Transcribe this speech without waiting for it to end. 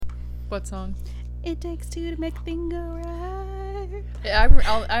What song? It takes two to make a thing go right.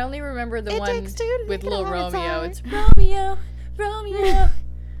 I only remember the one with Lil Romeo. It's Romeo, Romeo.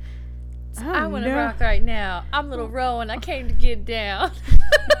 I want to rock right now. I'm Little Ro and I came to get down.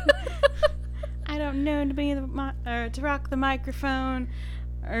 I don't know to rock the microphone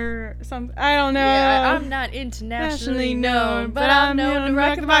or something. I don't know. Yeah, I'm not internationally known, but I'm known to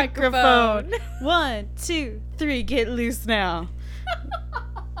rock the microphone. 1, 2, 3, get loose now.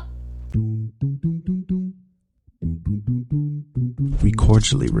 We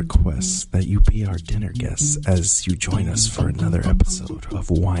cordially request that you be our dinner guests as you join us for another episode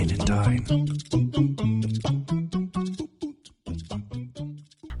of Wine and Dine.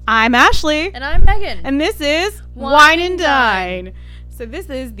 I'm Ashley. And I'm Megan. And this is Wine and Dine. So this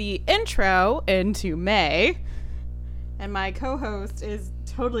is the intro into May. And my co-host is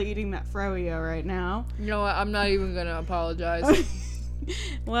totally eating that froyo right now. You know what? I'm not even going to apologize.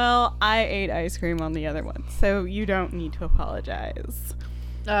 Well, I ate ice cream on the other one, so you don't need to apologize.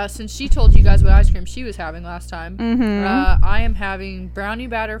 Since she told you guys what ice cream she was having last time, Mm-hmm. I am having brownie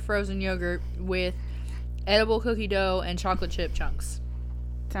batter frozen yogurt with edible cookie dough and chocolate chip chunks.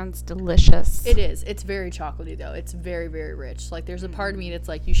 Sounds delicious. It is. It's very chocolatey, though. It's very, very rich. Like, there's a part of me that's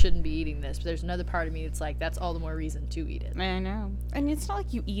like, you shouldn't be eating this. But there's another part of me that's like, that's all the more reason to eat it. I know. And it's not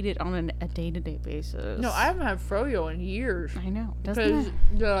like you eat it on a day-to-day basis. No, I haven't had froyo in years. I know. Because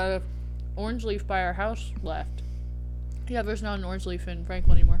the orange leaf by our house left. Yeah, there's not an orange leaf in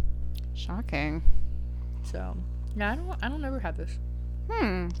Franklin anymore. Shocking. So, yeah, I don't ever have this.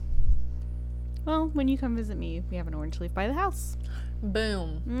 Well, when you come visit me, we have an orange leaf by the house.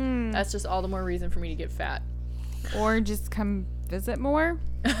 Boom. That's just all the more reason for me to get fat. Or just come visit more.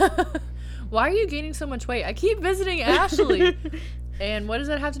 Why are you gaining so much weight? I keep visiting Ashley. And what does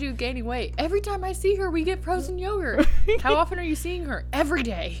that have to do with gaining weight? Every time I see her, we get frozen yogurt. How often are you seeing her? Every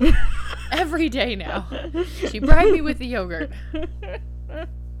day. Every day now. She bribed me with the yogurt.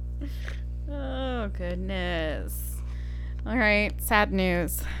 Oh, goodness. All right, sad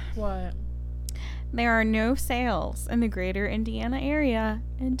news. What? There are no sales in the greater Indiana area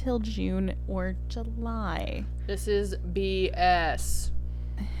until June or July. This is BS.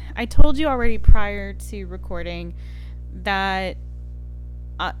 I told you already prior to recording that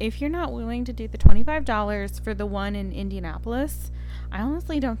if you're not willing to do the $25 for the one in Indianapolis, I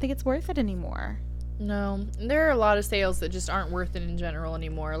honestly don't think it's worth it anymore. No, there are a lot of sales that just aren't worth it in general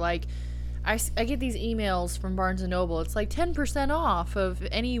anymore. Like, I get these emails from Barnes & Noble. It's like 10% off of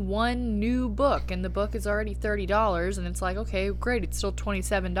any one new book, and the book is already $30, and it's like, okay, great, it's still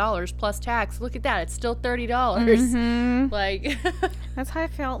 $27 plus tax. Look at that, it's still $30. Mm-hmm. Like, that's how I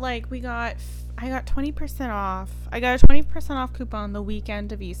felt like I got 20% off. I got a 20% off coupon the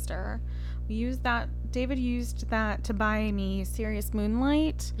weekend of Easter. We used that. David used that to buy me Serious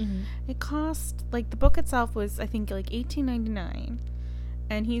Moonlight. Mm-hmm. It cost, like, the book itself was, I think, like $18.99.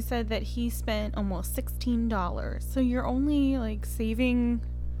 And he said that he spent almost $16. So you're only, like, saving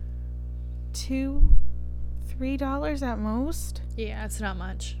 $2-3 at most. yeah, it's not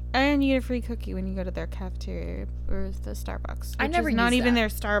much. And you get a free cookie when you go to their cafeteria or the Starbucks. I never is not used even that. their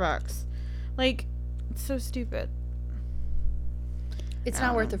Starbucks. Like, it's so stupid. It's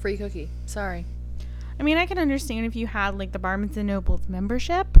not worth a free cookie. Sorry. I mean, I can understand if you had, like, the Barnes & Noble's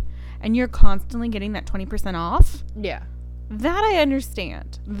membership and you're constantly getting that 20% off. Yeah. That I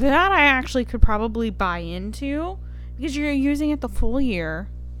understand. That I actually could probably buy into because you're using it the full year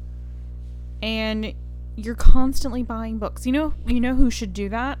and you're constantly buying books. You know who should do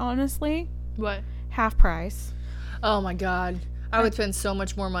that, honestly? What? Half Price. Oh my God. I would spend so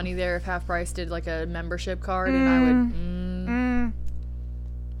much more money there if Half Price did like a membership card, and I would.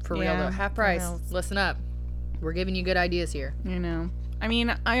 For real though, Half Price. Listen up. We're giving you good ideas here. You know. I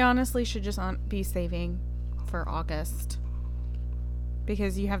mean, I honestly should just be saving for August.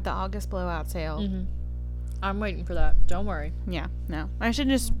 Because you have the August blowout sale. Mm-hmm. I'm waiting for that. Don't worry. Yeah, no. I should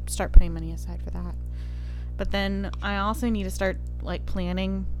just start putting money aside for that. But then I also need to start, like,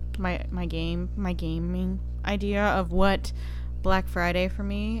 planning my gaming idea of what Black Friday for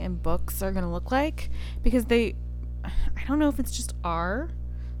me and books are going to look like. Because I don't know if it's just our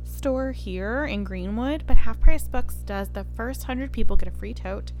store here in Greenwood, but Half Price Books does the first 100 people get a free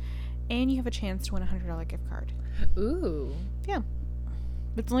tote, and you have a chance to win a $100 gift card. Ooh. Yeah.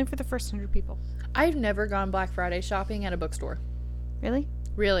 But it's only for the first 100 people. I've never gone Black Friday shopping at a bookstore. Really?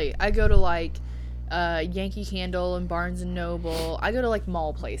 Really. I go to, like, Yankee Candle and Barnes & Noble. I go to, like,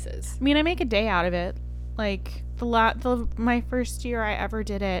 mall places. I mean, I make a day out of it. Like, my first year I ever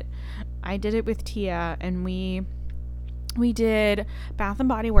did it, I did it with Tia, and we did Bath &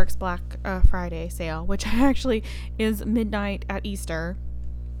 Body Works Black Friday sale, which actually is midnight at Easter.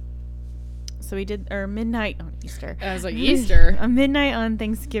 So we did, or midnight on Easter. I was like, Easter? A midnight on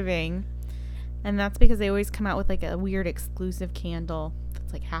Thanksgiving. And that's because they always come out with like a weird exclusive candle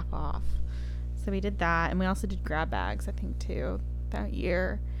that's like half off. So we did that. And we also did grab bags, I think, too, that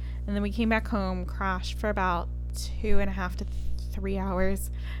year. And then we came back home, crashed for about 2.5 to 3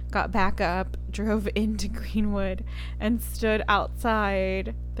 hours, got back up, drove into Greenwood, and stood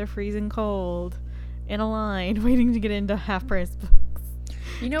outside the freezing cold in a line waiting to get into Half Price Books.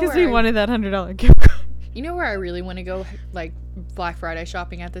 You know, because we wanted that $100 gift card. You know where I really want to go, like, Black Friday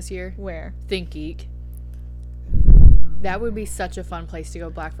shopping at this year? Where? ThinkGeek. That would be such a fun place to go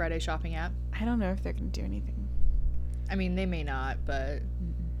Black Friday shopping at. I don't know if they're going to do anything. I mean, they may not, but...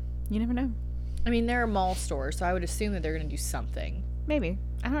 You never know. I mean, they're a mall store, so I would assume that they're going to do something. Maybe.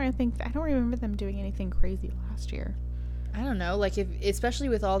 I don't remember them doing anything crazy last year. I don't know, like, especially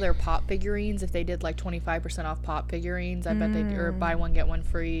with all their pop figurines, if they did, like, 25% off pop figurines, I bet they'd, or buy one, get one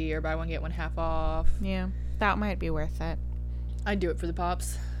free, or buy one, get one half off. Yeah, that might be worth it. I'd do it for the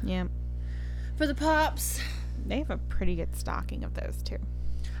pops. Yeah. For the pops. They have a pretty good stocking of those, too.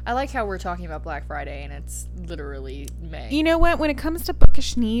 I like how we're talking about Black Friday, and it's literally May. You know what? When it comes to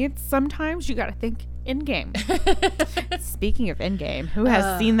bookish needs, sometimes you gotta think in-game. Speaking of in-game, who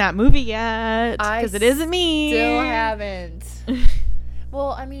has seen that movie yet? Because it isn't me. Still haven't.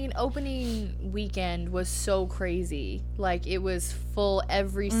 Well, I mean, opening weekend was so crazy. Like, it was full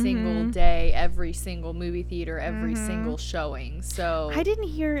every single day, every single movie theater, every single showing. So I didn't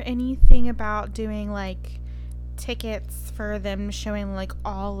hear anything about doing, like, tickets for them showing, like,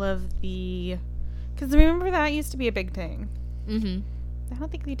 all of the... Because remember that used to be a big thing. Mm-hmm. I don't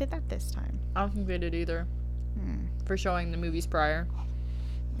think they did that this time. I don't think they did either. For showing the movies prior.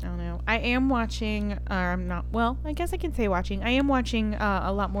 I don't know. I am watching, I'm not, well, I guess I can say watching. I am watching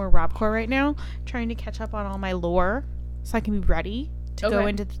a lot more Robcore right now, trying to catch up on all my lore so I can be ready to go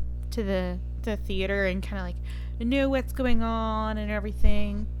into to the theater and kind of like know what's going on and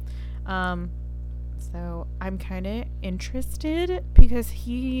everything. So I'm kind of interested because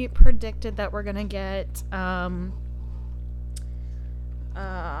he predicted that we're going to get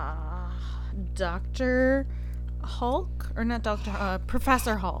Dr. Hulk, or not Dr.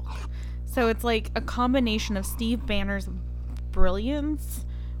 Professor Hulk. So it's like a combination of Steve Banner's brilliance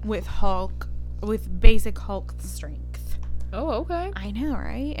with Hulk, with basic Hulk strength. Oh, okay. I know,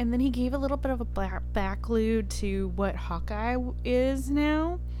 right? And then he gave a little bit of a backlude to what Hawkeye is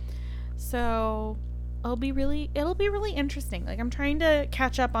now. So it'll be really interesting. Like, I'm trying to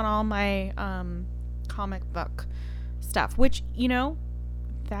catch up on all my comic book stuff, which, you know,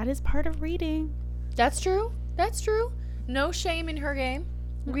 that is part of reading. That's true. That's true. No shame in her game.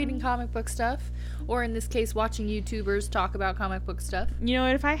 Reading comic book stuff. Or in this case, watching YouTubers talk about comic book stuff. You know,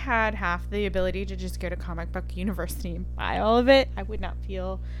 if I had half the ability to just go to Comic Book University and buy all of it, I would not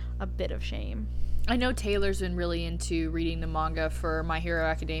feel a bit of shame. I know Taylor's been really into reading the manga for My Hero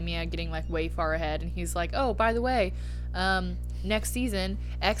Academia, getting like way far ahead. And he's like, oh, by the way, next season,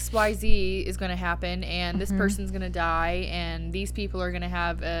 XYZ is going to happen, and this person's going to die, and these people are going to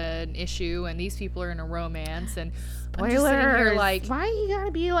have an issue, and these people are in a romance, and Spoilers. I'm just sitting here like, why you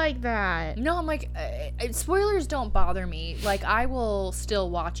gotta be like that? No, I'm like, spoilers don't bother me. Like, I will still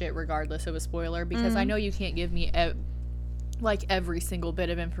watch it regardless of a spoiler, because I know you can't give me like every single bit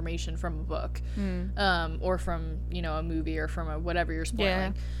of information from a book, or from, you know, a movie, or from a whatever you're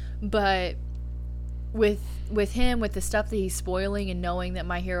spoiling. Yeah. But with him, with the stuff that he's spoiling, and knowing that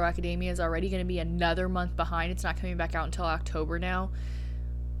My Hero Academia is already going to be another month behind, it's not coming back out until October now,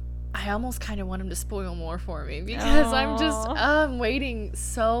 I almost kind of want him to spoil more for me, because I'm waiting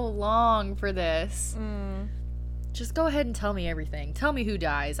so long for this. Just go ahead and tell me everything. Tell me who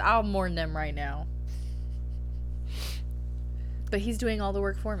dies. I'll mourn them right now. But he's doing all the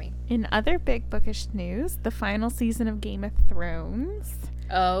work for me. In other big bookish news, the final season of Game of Thrones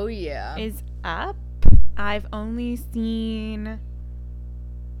Oh, yeah. is up. I've only seen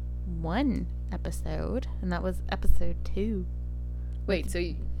one episode, and that was episode 2. Wait, so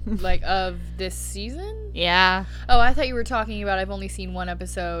like of this season? Yeah. Oh, I thought you were talking about I've only seen one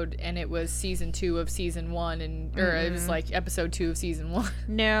episode, and it was season 2 of season 1, and or it was like episode 2 of season 1.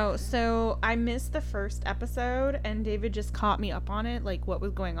 No, so I missed the first episode, and David just caught me up on it, like what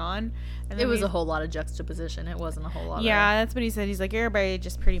was going on. And It was a whole lot of juxtaposition. It wasn't a whole lot. Yeah, that's what he said. He's like, everybody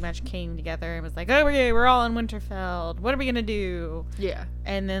just pretty much came together and was like, oh, we're all in Winterfell. What are we gonna do? Yeah.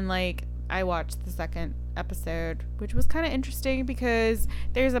 And then, like, I watched the second episode, which was kind of interesting because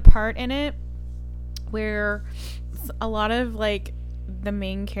there's a part in it where a lot of, like, the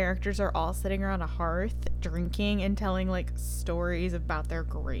main characters are all sitting around a hearth drinking and telling, like, stories about their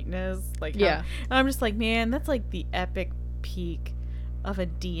greatness. Like, yeah. And I'm just like, man, that's, like, the epic peak of a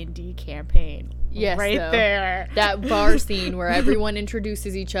D&D campaign. Yes, right though. there. That bar scene where everyone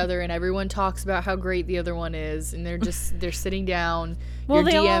introduces each other and everyone talks about how great the other one is, and they're sitting down. Well,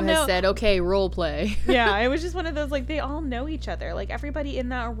 Your they all DM has know- said, "Okay, role play." Yeah, it was just one of those, like, they all know each other. Like, everybody in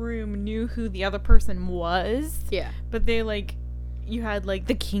that room knew who the other person was. Yeah. But they, like, you had, like,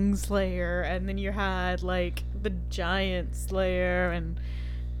 the Kingslayer, and then you had, like, the Giant Slayer, and,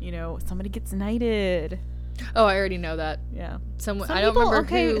 you know, somebody gets knighted. Oh, I already know that. Yeah. Someone Some I don't people- remember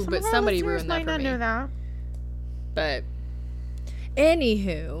okay, who, some but of our somebody listeners ruined that might for not me. know that. But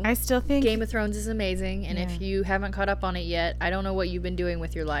anywho, I still think Game of Thrones is amazing, and Yeah. if you haven't caught up on it yet, I don't know what you've been doing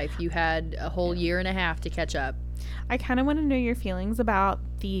with your life. You had a whole year and a half to catch up. I kind of want to know your feelings about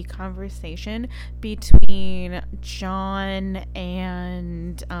the conversation between Jon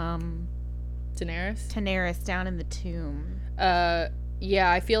and Daenerys? Daenerys down in the tomb.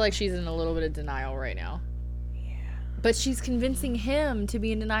 Yeah, I feel like she's in a little bit of denial right now. Yeah. But she's convincing him to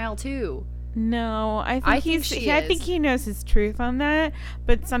be in denial too. No, I think I think he's. she I think is. he knows his truth on that.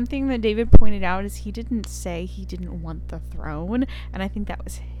 But something that David pointed out is he didn't say he didn't want the throne, and I think that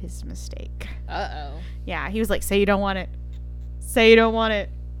was his mistake. Uh-oh. Yeah, he was like, "Say you don't want it. Say you don't want it.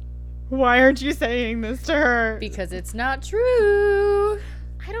 Why aren't you saying this to her?" Because it's not true.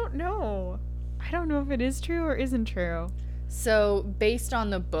 I don't know. I don't know if it is true or isn't true. So, based on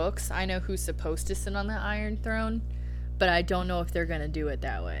the books, I know who's supposed to sit on the Iron Throne, but I don't know if they're going to do it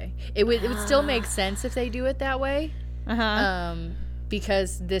that way. It would still make sense if they do it that way,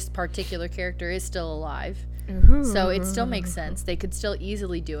 because this particular character is still alive. So it still makes sense. They could still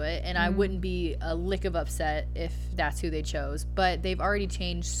easily do it, and I wouldn't be a lick of upset if that's who they chose. But they've already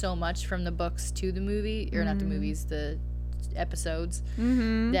changed so much from the books to the movie, or not the movies, the episodes,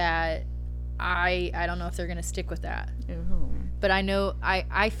 that I don't know if they're going to stick with that. Ooh. But I know,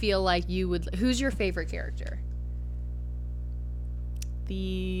 I feel like you would. Who's your favorite character?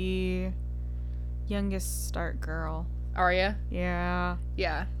 The youngest Stark girl. Arya? Yeah.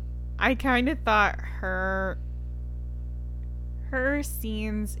 Yeah. I kind of thought her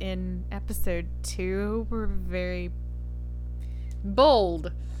scenes in episode 2 were very,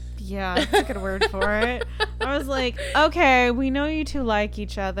 Bold. yeah, that's a good word for it. I was like, okay, we know you two like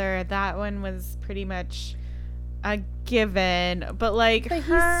each other. That one was pretty much a given. But like, But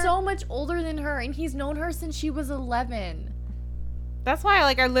her, he's so much older than her, and he's known her since she was 11. that's why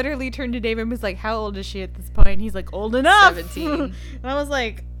like I literally turned to David and was like, how old is she at this point? And he's like, old enough. 17. And I was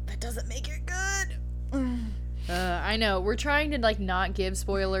like, that doesn't make it good. I know. We're trying to, like, not give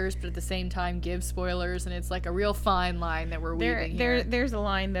spoilers, but at the same time give spoilers, and it's, like, a real fine line that we're weaving here. There's a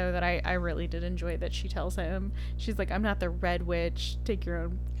line though that I really did enjoy that she tells him. She's like, I'm not the Red Witch. Take your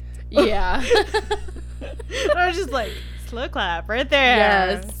own. Yeah. I was just like, slow clap right there.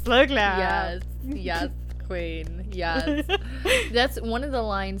 Yes. Slow clap. Yes. Yes, queen. Yes. That's one of the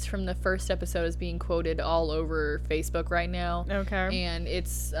lines from the first episode is being quoted all over Facebook right now. Okay. And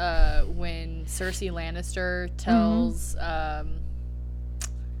it's when Cersei Lannister tells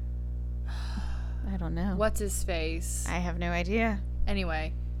I don't know. what's his face. I have no idea.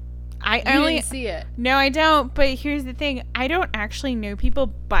 Anyway, I you only didn't see it. No, I don't. But here's the thing. I don't actually know people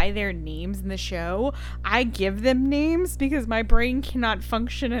by their names in the show. I give them names because my brain cannot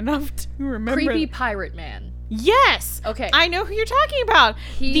function enough to remember. Creepy pirate man. Yes. Okay. I know who you're talking about.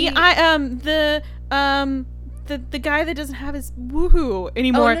 He- the guy that doesn't have his woohoo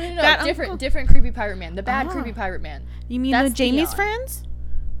anymore. Oh, no. That Different creepy pirate man. The bad Ah. creepy pirate man. You mean That's the Jamie's Theon. friends?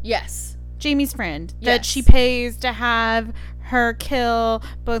 Yes. Jamie's friend that she Yes. pays to have her kill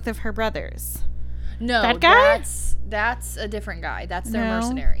both of her brothers. No, That guy? that's a different guy. That's their No.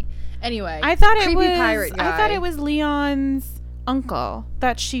 mercenary. Anyway, I thought creepy pirate guy. I thought it was Leon's uncle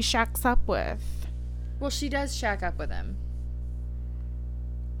that she shacks up with. Well, she does shack up with him.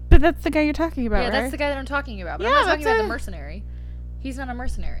 But that's the guy you're talking about, Yeah, right? that's the guy that I'm talking about. But Yeah, I'm not talking that's about a- the mercenary. He's not a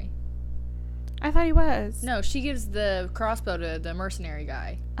mercenary. I thought he was. No, she gives the crossbow to the mercenary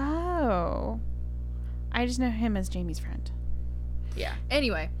guy. Oh. I just know him as Jamie's friend. Yeah.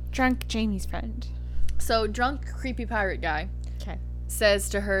 Anyway, Drunk Jamie's friend. so drunk creepy pirate guy Okay. says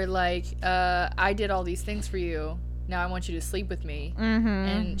to her like, I did all these things for you. Now I want you to sleep with me. Mm-hmm.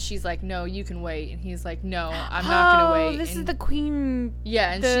 And she's like, no, you can wait. And he's like, no, I'm not gonna wait. This is And- the queen.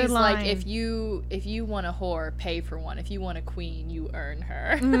 Yeah, and the she's line. like, if you want a whore, pay for one. If you want a queen, you earn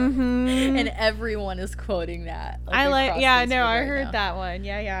her. Mm-hmm. And everyone is quoting that. I like. across Yeah, Facebook no, I right heard now. that one.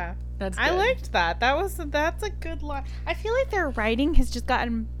 Yeah. That's I good. liked that. That's a good line. I feel like their writing has just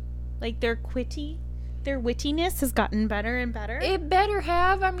gotten, like, their wittiness has gotten better and better. It better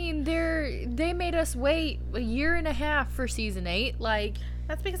have. I mean, they made us wait a year and a half for season 8. Like,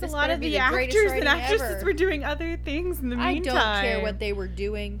 That's because This a lot better of be the the greatest actors and writing actresses ever. were doing other things in the I meantime. don't care what they were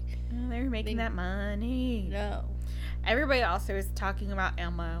doing. They were making that money. No. Everybody also is talking about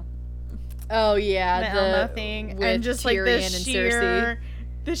Elmo. Oh yeah, The Elmo thing. with And just like Tyrion the and sheer,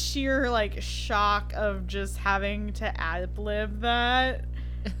 the sheer like shock of just having to ad-lib that.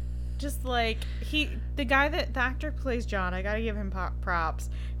 Just like the actor who plays John, I gotta give him props.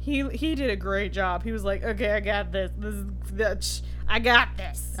 He did a great job. He was like, okay, I got this. I got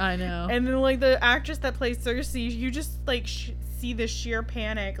this. I know. And then like the actress that plays Cersei, you just like see the sheer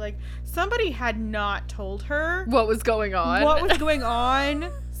panic. Like somebody had not told her What was going on? what was going on.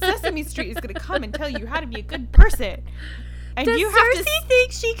 Sesame Street is gonna come and tell you how to be a good person. And Does you have Cersei to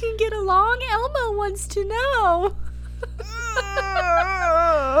think she can get along? Elmo wants to know.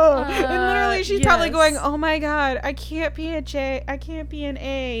 and literally she's probably yes. going, oh my god, I can't be a J, I can't be an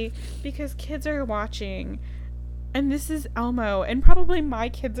A because kids are watching, and this is Elmo, and probably my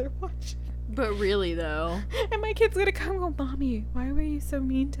kids are watching, But really though, and my kid's gonna come and go, Mommy, why were you so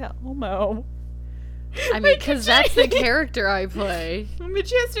mean to Elmo? I mean, because that's the character I play. But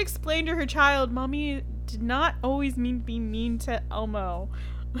she has to explain to her child, Mommy did not always mean to be mean to Elmo.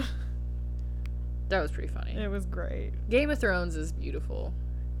 That was pretty funny. It was great. Game of Thrones is beautiful.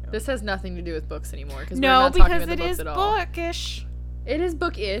 This has nothing to do with books anymore because we're No, not talking because about the it books is at all. bookish. It is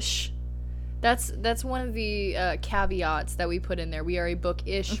bookish. That's one of the caveats that we put in there. We are a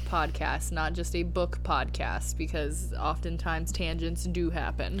bookish podcast, not just a book podcast, because oftentimes tangents do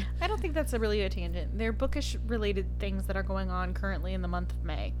happen. I don't think that's really a tangent. They're bookish related things that are going on currently in the month of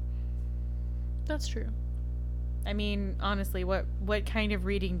May. That's true. I mean, honestly, what kind of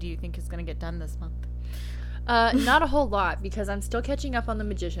reading do you think is going to get done this month? Not a whole lot, because I'm still catching up on The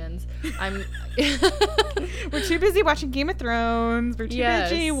Magicians. We're too busy watching Game of Thrones. We're too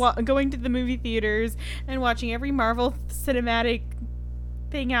busy going to the movie theaters and watching every Marvel cinematic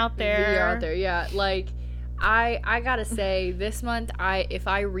thing out there. Video out there, yeah. Like, I gotta say, this month, if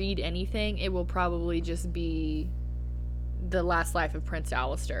I read anything, it will probably just be The Last Life of Prince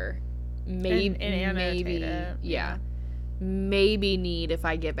Alistair. Maybe, yeah. Maybe Need if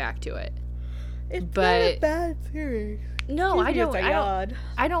I get back to it. It's But- not a bad series. No, I Excuse me, it's a don't. yod.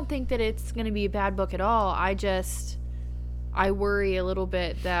 I don't think that it's gonna be a bad book at all. I worry a little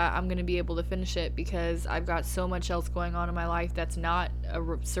bit that I'm gonna be able to finish it because I've got so much else going on in my life that's not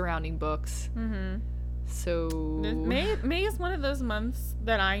surrounding books. Mm-hmm. So May is one of those months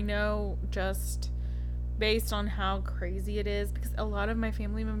that I know just based on how crazy it is, because a lot of my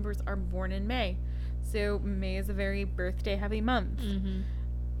family members are born in May. So May is a very birthday heavy month. Mhm.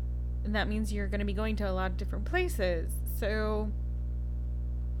 And that means you're going to be going to a lot of different places. So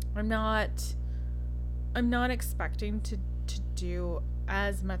I'm not expecting to do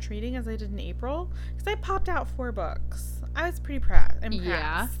as much reading as I did in April, because I popped out 4 books. I was pretty impressed.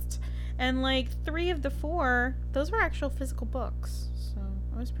 Yeah. And like 3 of the 4, those were actual physical books. So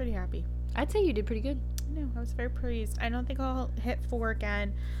I was pretty happy. I'd say you did pretty good. No, I was very pleased. I don't think I'll hit 4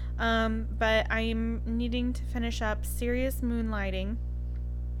 again. But I'm needing to finish up Serious Moonlighting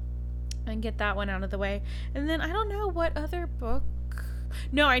and get that one out of the way. And then I don't know what other book.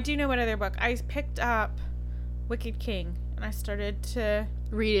 No, I do know what other book. I picked up Wicked King and I started to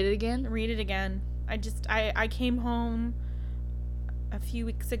Read it again. read it again. I came home a few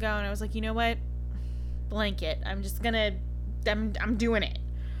weeks ago and I was like, you know what? Blanket. I'm doing it.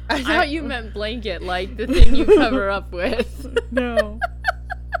 I thought you meant blanket, like the thing you cover up with. No.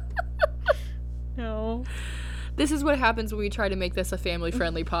 No. This is what happens when we try to make this a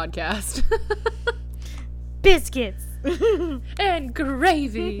family-friendly podcast. Biscuits. And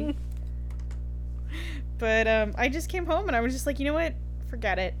gravy. But I just came home and I was just like, you know what?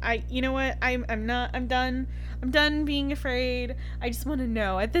 Forget it. I'm done being afraid. I just want to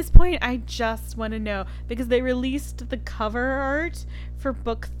know. At this point, I just want to know, because they released the cover art for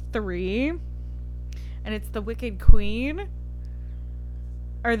book 3 and it's the Wicked Queen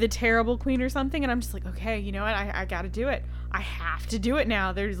or the Terrible Queen or something, and I'm just like, okay, you know what? I got to do it. I have to do it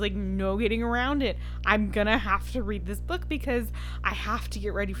now. There's like no getting around it. I'm gonna have to read this book because I have to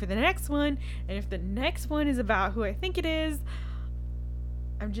get ready for the next one. And if the next one is about who I think it is,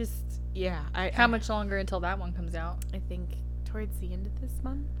 I'm just, yeah. How much longer until that one comes out? I think towards the end of this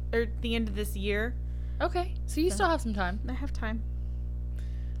month or the end of this year. Okay, so you still have some time. I have time,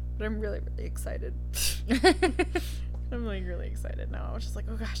 but I'm really, really excited. I'm like really excited now. I was just like,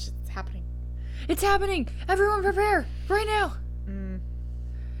 oh gosh, it's happening. It's happening! Everyone prepare! Right now! Mm.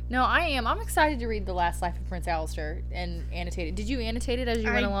 No, I am. I'm excited to read The Last Life of Prince Alistair and annotate it. Did you annotate it as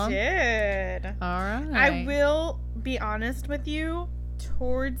you went along? I did. Alright. I will be honest with you.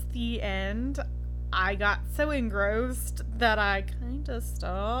 Towards the end, I got so engrossed that I kind of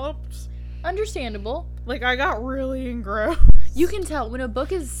stopped. Understandable. Like, I got really engrossed. You can tell when a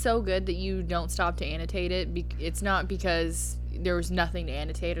book is so good that you don't stop to annotate it. It's not because there was nothing to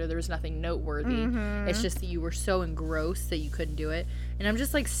annotate or there was nothing noteworthy. Mm-hmm. It's just that you were so engrossed that you couldn't do it. And I'm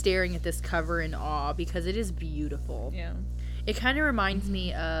just like staring at this cover in awe because it is beautiful. Yeah. It kind of reminds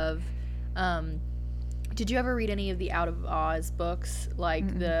me of, did you ever read any of the Out of Oz books?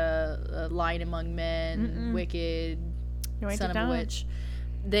 Like the Lion Among Men, Wicked, No, I Son did of a not. Witch.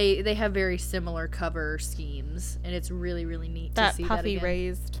 They have very similar cover schemes, and it's really, really neat to That see puffy that again.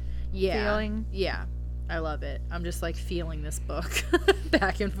 raised Yeah. feeling. Yeah. I love it. I'm just like feeling this book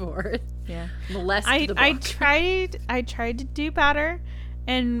back and forth. Yeah. Molest I the book. tried to do better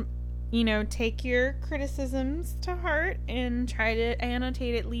and, you know, take your criticisms to heart and try to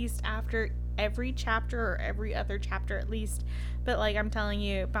annotate at least after every chapter or every other chapter at least. But like I'm telling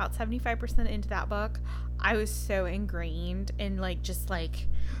you, about 75% into that book, I was so ingrained and like just like,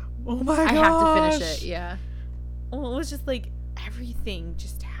 oh my gosh. I have to finish it. Yeah. Well, it was just like everything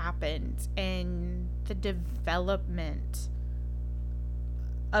just happened, and the development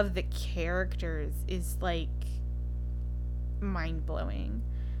of the characters is like mind-blowing.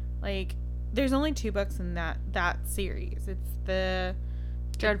 Like, there's only 2 books in that series. It's the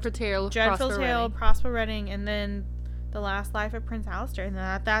Dreadful Tale of Dreadful Prosper Tale, Redding. Prosper Redding, and then The Last Life of Prince Alistair, and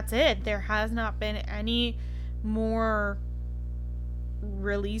that's it. There has not been any more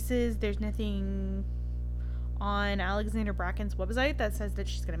releases. There's nothing on Alexander Bracken's website that says that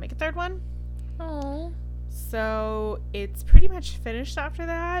she's going to make a 3rd one. Oh. So it's pretty much finished after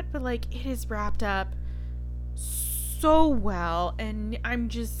that, but like it is wrapped up so well, and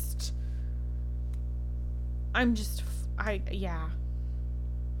yeah.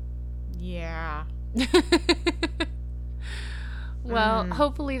 Well,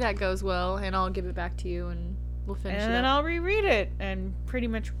 hopefully that goes well, and I'll give it back to you, and we'll finish And it then up. I'll reread it and pretty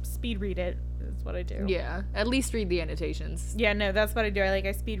much speed read it is what I do. Yeah, at least read the annotations. Yeah, no, that's what I do.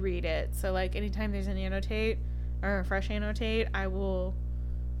 I speed read it. So like anytime there's an annotate or a fresh annotate, I will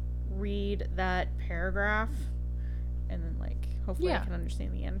read that paragraph and then like hopefully I Yeah. can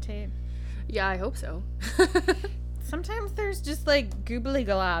understand the annotate. Yeah, I hope so. Sometimes there's just like goobly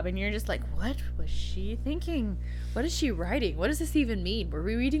galab and you're just like, what was she thinking? What is she writing? What does this even mean? Were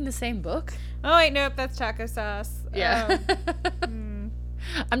we reading the same book? Oh wait, nope, that's taco sauce. Yeah. Hmm.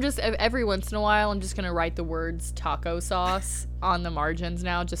 I'm just, every once in a while, I'm just going to write the words taco sauce on the margins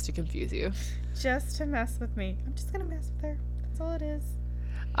now just to confuse you. Just to mess with me. I'm just gonna mess with her. That's all it is.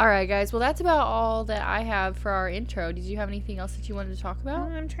 All right, guys. Well, that's about all that I have for our intro. Did you have anything else that you wanted to talk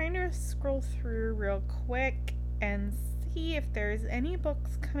about? I'm trying to scroll through real quick and see if there's any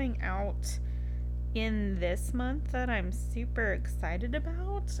books coming out in this month that I'm super excited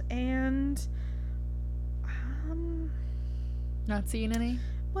about. And, Not seeing any?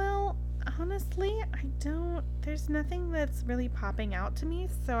 well, honestly, there's nothing that's really popping out to me,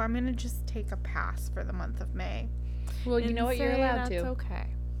 so I'm gonna just take a pass for the month of May. Well, you know what? You're allowed That's to. okay.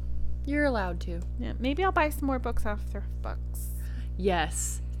 You're allowed to. Yeah, maybe I'll buy some more books off Thrift Books.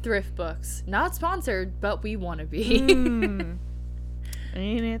 Yes. Thrift books. Not sponsored, but we want to be. Mm.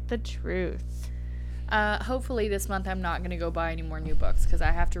 Ain't it the truth? Hopefully this month I'm not going to go buy any more new books because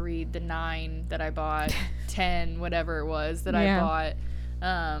I have to read the 9 that I bought, 10, whatever it was that Yeah. I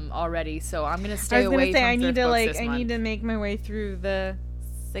bought already. So I'm going to I stay was gonna away say from I need thrift to books like this I month. need to make my way through the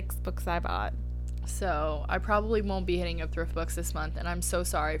 6 books I bought. So I probably won't be hitting up thrift books this month, and I'm so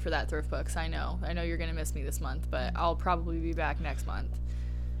sorry for that, thrift books. I know you're gonna miss me this month, but I'll probably be back next month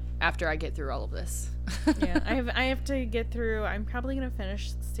after I get through all of this. Yeah, I have to get through. I'm probably gonna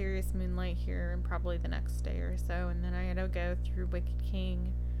finish Serious Moonlight here and probably the next day or so, and then I gotta go through Wicked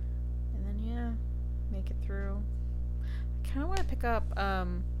King, and then make it through. I kind of want to pick up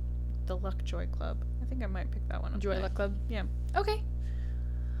the Lovejoy Club. I think I might pick that one up. Joy today. Luck Club. Yeah. Okay.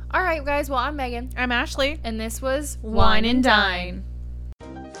 All right, guys. Well, I'm Megan, I'm Ashley. and this was Wine and Dine.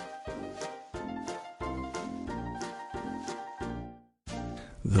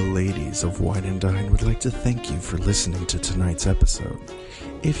 The ladies of Wine and Dine would like to thank you for listening to tonight's episode.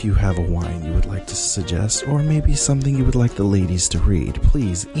 If you have a wine you would like to suggest, or maybe something you would like the ladies to read,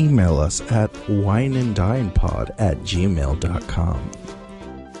 please email us at wineanddinepod@gmail.com.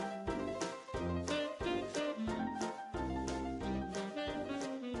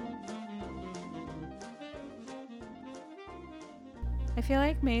 I feel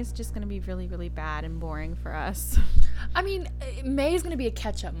like May's just gonna be really, really bad and boring for us. I mean, May is gonna be a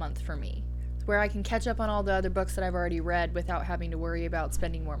catch-up month for me, where I can catch up on all the other books that I've already read without having to worry about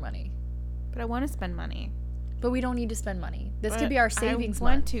spending more money. But I want to spend money. But we don't need to spend money. This could But be our savings I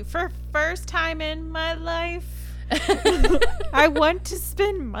want month. to, for first time in my life, I want to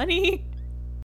spend money.